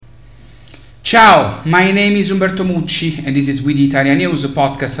Ciao, my name is Umberto Mucci and this is We the Italian News, a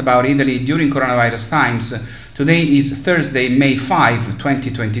podcast about Italy during coronavirus times. Today is Thursday, May 5,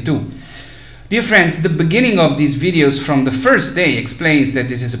 2022. Dear friends, the beginning of these videos from the first day explains that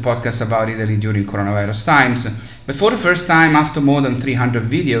this is a podcast about Italy during coronavirus times. But for the first time after more than 300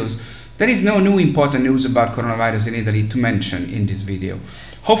 videos, there is no new important news about coronavirus in Italy to mention in this video.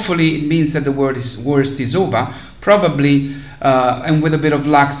 Hopefully it means that the worst is over, probably, and with a bit of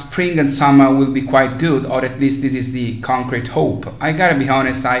luck, spring and summer will be quite good, or at least this is the concrete hope. I gotta be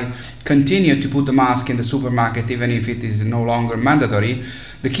honest, I continue to put the mask in the supermarket even if it is no longer mandatory.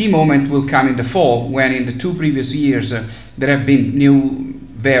 The key moment will come in the fall, when in the two previous years there have been new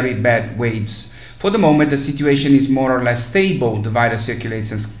very bad waves. For the moment, the situation is more or less stable. The virus circulates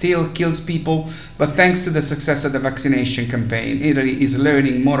and still kills people, but thanks to the success of the vaccination campaign, Italy is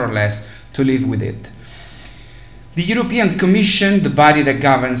learning more or less to live with it. The European Commission, the body that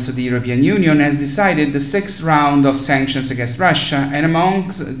governs the European Union, has decided the sixth round of sanctions against Russia, and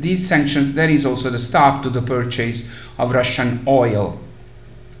amongst these sanctions there is also the stop to the purchase of Russian oil,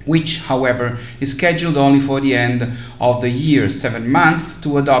 which, however, is scheduled only for the end of the year, 7 months,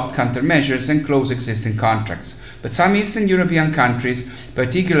 to adopt countermeasures and close existing contracts. But some Eastern European countries,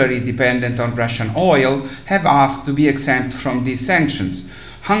 particularly dependent on Russian oil, have asked to be exempt from these sanctions.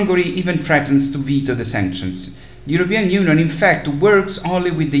 Hungary even threatens to veto the sanctions. The European Union, in fact, works only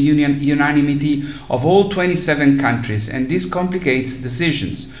with the unanimity of all 27 countries, and this complicates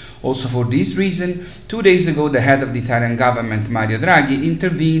decisions. Also for this reason, 2 days ago, the head of the Italian government, Mario Draghi,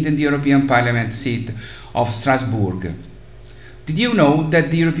 intervened in the European Parliament seat of Strasbourg. Did you know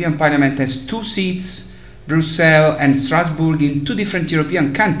that the European Parliament has 2 seats, Brussels and Strasbourg, in 2 different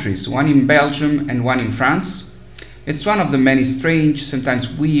European countries, one in Belgium and one in France? It's one of the many strange, sometimes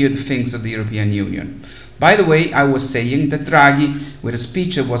weird things of the European Union. By the way, I was saying that Draghi, with a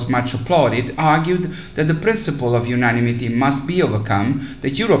speech that was much applauded, argued that the principle of unanimity must be overcome,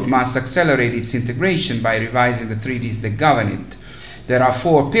 that Europe must accelerate its integration by revising the treaties that govern it. There are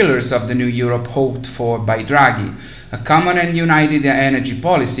 4 pillars of the new Europe hoped for by Draghi: a common and united energy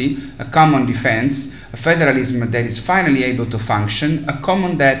policy, a common defense, a federalism that is finally able to function, a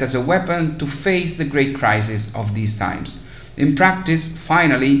common debt as a weapon to face the great crisis of these times. In practice,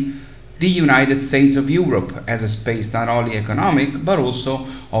 finally, the United States of Europe as a space not only economic, but also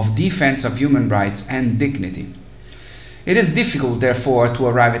of defense of human rights and dignity. It is difficult, therefore, to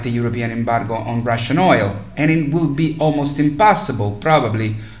arrive at a European embargo on Russian oil, and it will be almost impossible,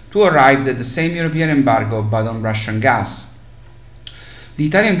 probably, to arrive at the same European embargo but on Russian gas. The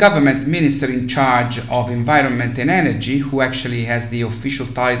Italian government minister in charge of environment and energy, who actually has the official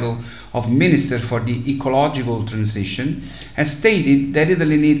title of Minister for the Ecological Transition, has stated that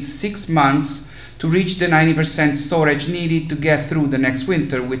Italy needs 6 months to reach the 90% storage needed to get through the next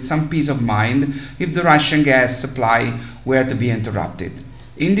winter with some peace of mind if the Russian gas supply were to be interrupted.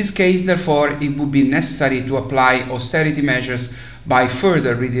 In this case, therefore, it would be necessary to apply austerity measures by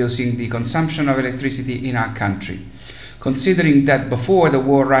further reducing the consumption of electricity in our country. Considering that before the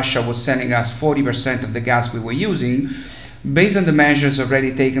war Russia was sending us 40% of the gas we were using, based on the measures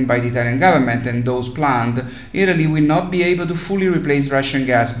already taken by the Italian government and those planned, Italy will not be able to fully replace Russian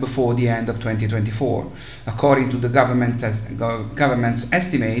gas before the end of 2024. According to the government's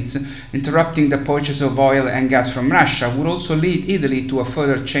estimates, interrupting the purchase of oil and gas from Russia would also lead Italy to a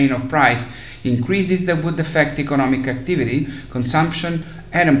further chain of price increases that would affect economic activity, consumption,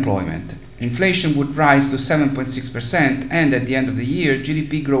 and employment. Inflation would rise to 7.6%, and at the end of the year,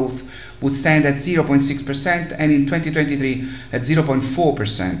 GDP growth would stand at 0.6%, and in 2023 at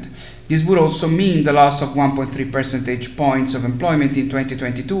 0.4%. This would also mean the loss of 1.3 percentage points of employment in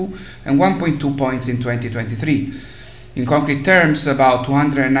 2022 and 1.2 points in 2023. In concrete terms, about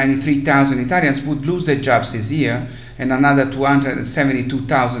 293,000 Italians would lose their jobs this year, and another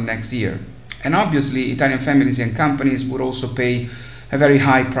 272,000 next year. And obviously, Italian families and companies would also pay a very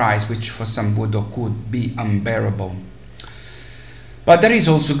high price, which for some would or could be unbearable. But there is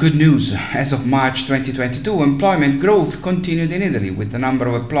also good news. As of March 2022, employment growth continued in Italy, with the number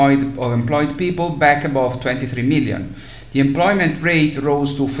of employed people back above 23 million. The employment rate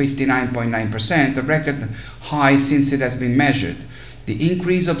rose to 59.9%, a record high since it has been measured. The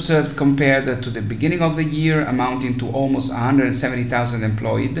increase observed compared to the beginning of the year, amounting to almost 170,000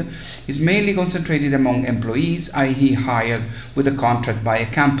 employed, is mainly concentrated among employees, i.e. hired with a contract by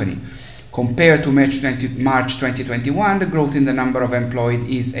a company. Compared to March 2021, the growth in the number of employed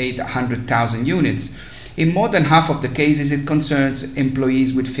is 800,000 units. In more than half of the cases, it concerns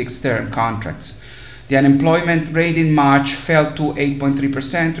employees with fixed-term contracts. The unemployment rate in March fell to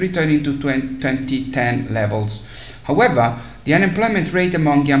 8.3%, returning to 2010 levels. However, The unemployment rate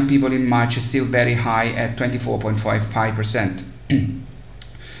among young people in March is still very high at 24.55%.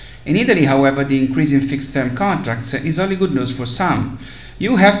 In Italy, however, the increase in fixed-term contracts is only good news for some.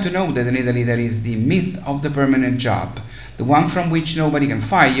 You have to know that in Italy there is the myth of the permanent job, the one from which nobody can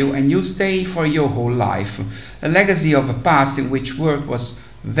fire you and you'll stay for your whole life, a legacy of a past in which work was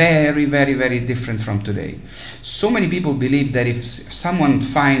very, very, very different from today. So many people believe that if someone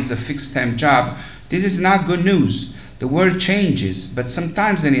finds a fixed-term job, this is not good news. The world changes, but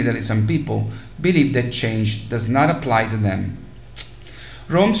sometimes in Italy some people believe that change does not apply to them.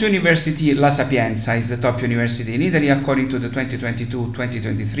 Rome's University La Sapienza is the top university in Italy according to the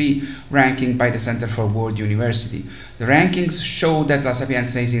 2022-2023 ranking by the Center for World University. The rankings show that La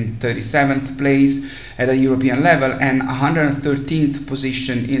Sapienza is in 37th place at a European level and 113th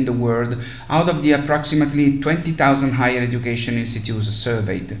position in the world out of the approximately 20,000 higher education institutes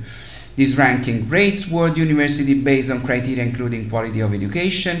surveyed. This ranking rates World University based on criteria including quality of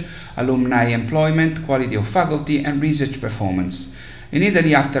education, alumni employment, quality of faculty, and research performance. In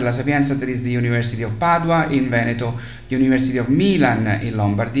Italy, after La Sapienza, there is the University of Padua in Veneto, University of Milan in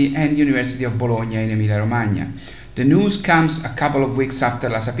Lombardy, and University of Bologna in Emilia-Romagna. The news comes a couple of weeks after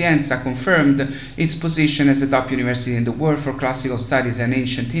La Sapienza confirmed its position as the top university in the world for classical studies and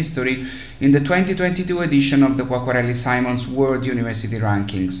ancient history in the 2022 edition of the Quacquarelli-Simons World University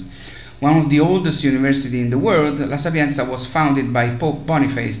Rankings. One of the oldest universities in the world, La Sapienza was founded by Pope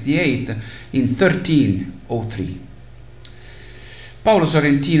Boniface VIII in 1303. Paolo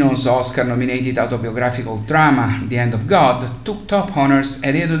Sorrentino's Oscar-nominated autobiographical drama, The Hand of God, took top honors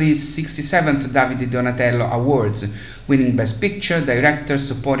at Italy's 67th Davide Donatello Awards, winning Best Picture, Director,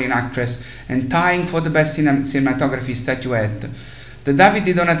 Supporting Actress, and tying for the Best Cinematography statuette. The Davide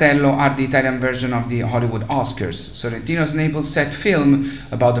di Donatello are the Italian version of the Hollywood Oscars. Sorrentino's Naples-set film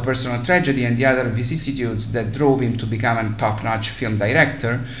about the personal tragedy and the other vicissitudes that drove him to become a top-notch film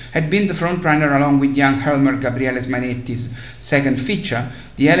director had been the frontrunner along with young Helmer Gabriele Manetti's second feature,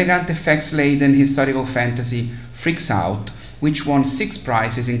 the elegant effects-laden historical fantasy Freaks Out, which won 6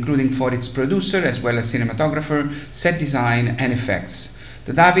 prizes including for its producer as well as cinematographer, set design and effects.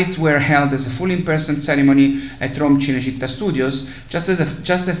 The Davids were held as a full in-person ceremony at Rome Cinecittà Studios, just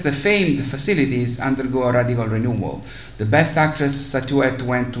as the famed facilities undergo a radical renewal. The Best Actress statuette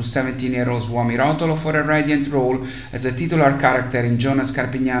went to 17-year-old Suomi Rotolo for a radiant role as a titular character in Jonas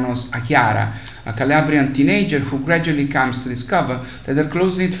Carpignano's A Chiara, a Calabrian teenager who gradually comes to discover that her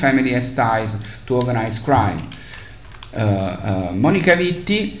close-knit family has ties to organized crime. Monica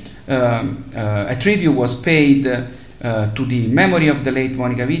Vitti, a tribute was paid to the memory of the late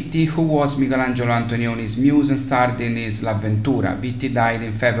Monica Vitti, who was Michelangelo Antonioni's muse and starred in his L'Avventura. Vitti died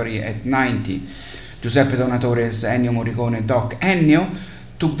in February at 90. Giuseppe Donatore's Ennio Morricone Doc Ennio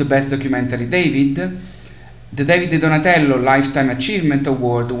took the Best Documentary David. The Davide Donatello Lifetime Achievement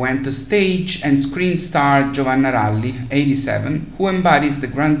Award went to stage and screen star Giovanna Ralli, 87, who embodies the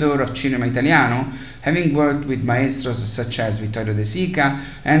grandeur of cinema italiano, having worked with maestros such as Vittorio De Sica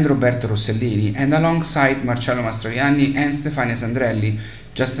and Roberto Rossellini, and alongside Marcello Mastroianni and Stefania Sandrelli,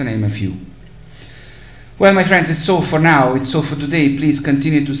 just to name a few. Well, my friends, it's all for now. It's all for today. Please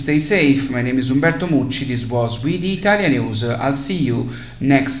continue to stay safe. My name is Umberto Mucci. This was We the Italia News. I'll see you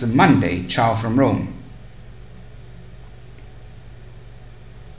next Monday. Ciao from Rome.